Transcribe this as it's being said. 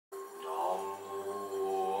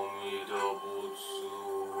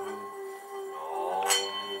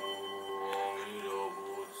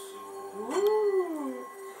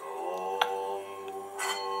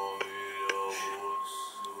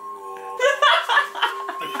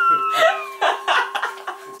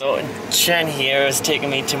Jen here has taken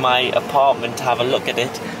me to my apartment to have a look at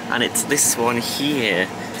it, and it's this one here.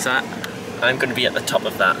 So I'm going to be at the top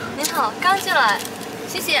of that. 您好，刚进来，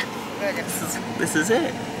谢谢。 This is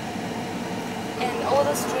it. And all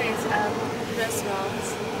the streets and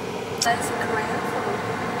restaurants. That's Korean food.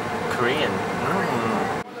 Korean.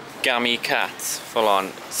 Gammy cats, full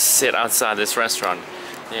on, sit outside this restaurant.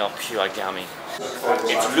 They are pure gammy.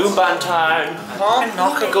 It's loom band time.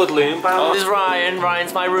 Knock a good loom band. Oh, this is Ryan.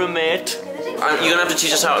 Ryan's my roommate. You're gonna have to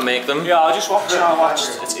teach us how to make them. Yeah, I'll just watch. I'll watch.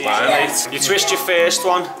 It's easy. Right. You twist your first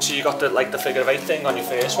one, so you got the the figure of 8 thing on your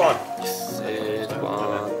first one. Third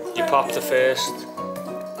one. You pop the first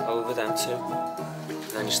over them two,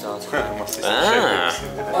 and then you start.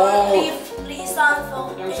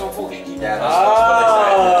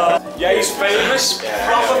 Yeah, he's famous.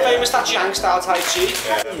 Proper famous. That Yang style Tai Chi.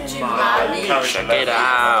 Check it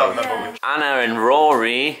out. Anna and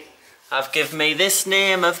Rory have given me this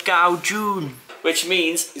name of Gao Jun, which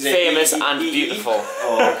means famous and beautiful.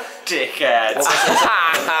 Oh, dickheads.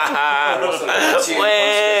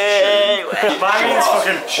 Wait. Mine means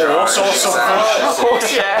fucking horse or something.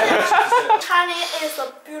 Horse, yeah. Honey is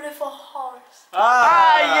a beautiful horse.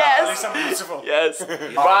 Yes. At least I'm beautiful. Yes.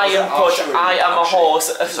 Ryan put I am a horse.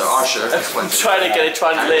 So I should explain. Trying to get it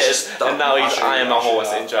translated, and now he's I am a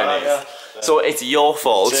horse in Chinese. So it's your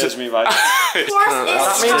fault. Cheers me, right?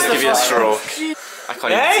 That means give you a stroke. I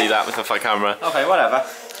can't even see that with the camera. Okay, whatever.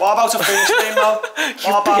 What about a first name though?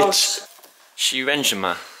 What about? Xu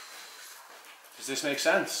Renshima. Does this make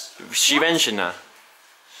sense? Xu Renshina.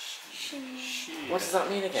 What does that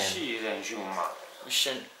mean again?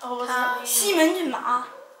西门骏马。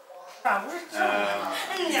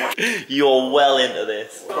 You're well into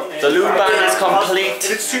this. The loom band is complete.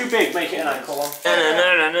 If it's too big, make it an ankle one.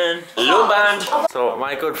 Loom band. So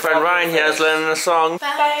my good friend Ryan here is learning a song.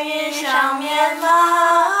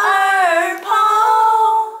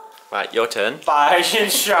 Right, your turn.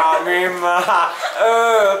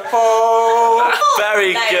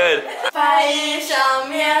 Very good.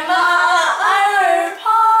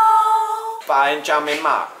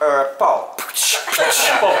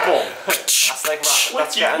 That's like rap.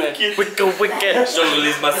 That's getting it. Wicked. Do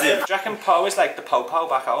you reckon Po is like the po-po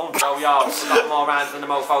back home? Yo, yo, it's got more rounds than the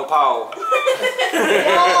mofo-po.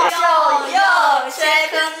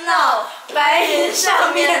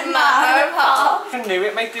 I knew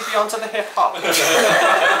it, mate. They'd be onto the hip-hop.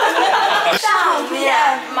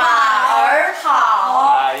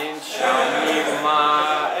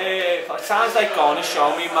 It sounds like gonna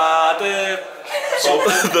show me mother.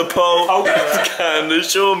 The Pope. Gonna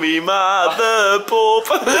show me the Pope.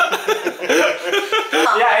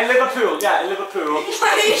 Yeah, in Liverpool. Yeah, in Liverpool.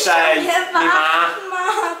 You say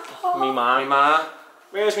me ma.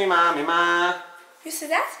 Where's me ma? Me ma. You see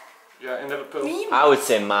that? Yeah, in Liverpool. I would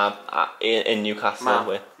say mom in Newcastle.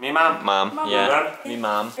 Mom. Me mom. Mom, yeah. Me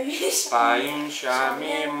mom. Okay.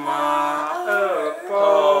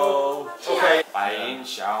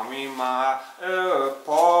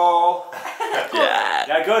 Yeah.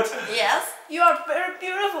 Yeah, good. Yes. You are very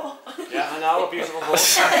beautiful. Yeah, I know, a beautiful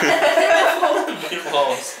horse.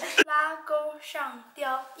 拉钩上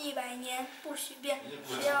吊100年不许变，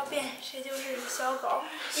谁要变谁就是小狗。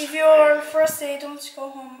If you're first day, don't go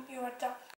home. You are done.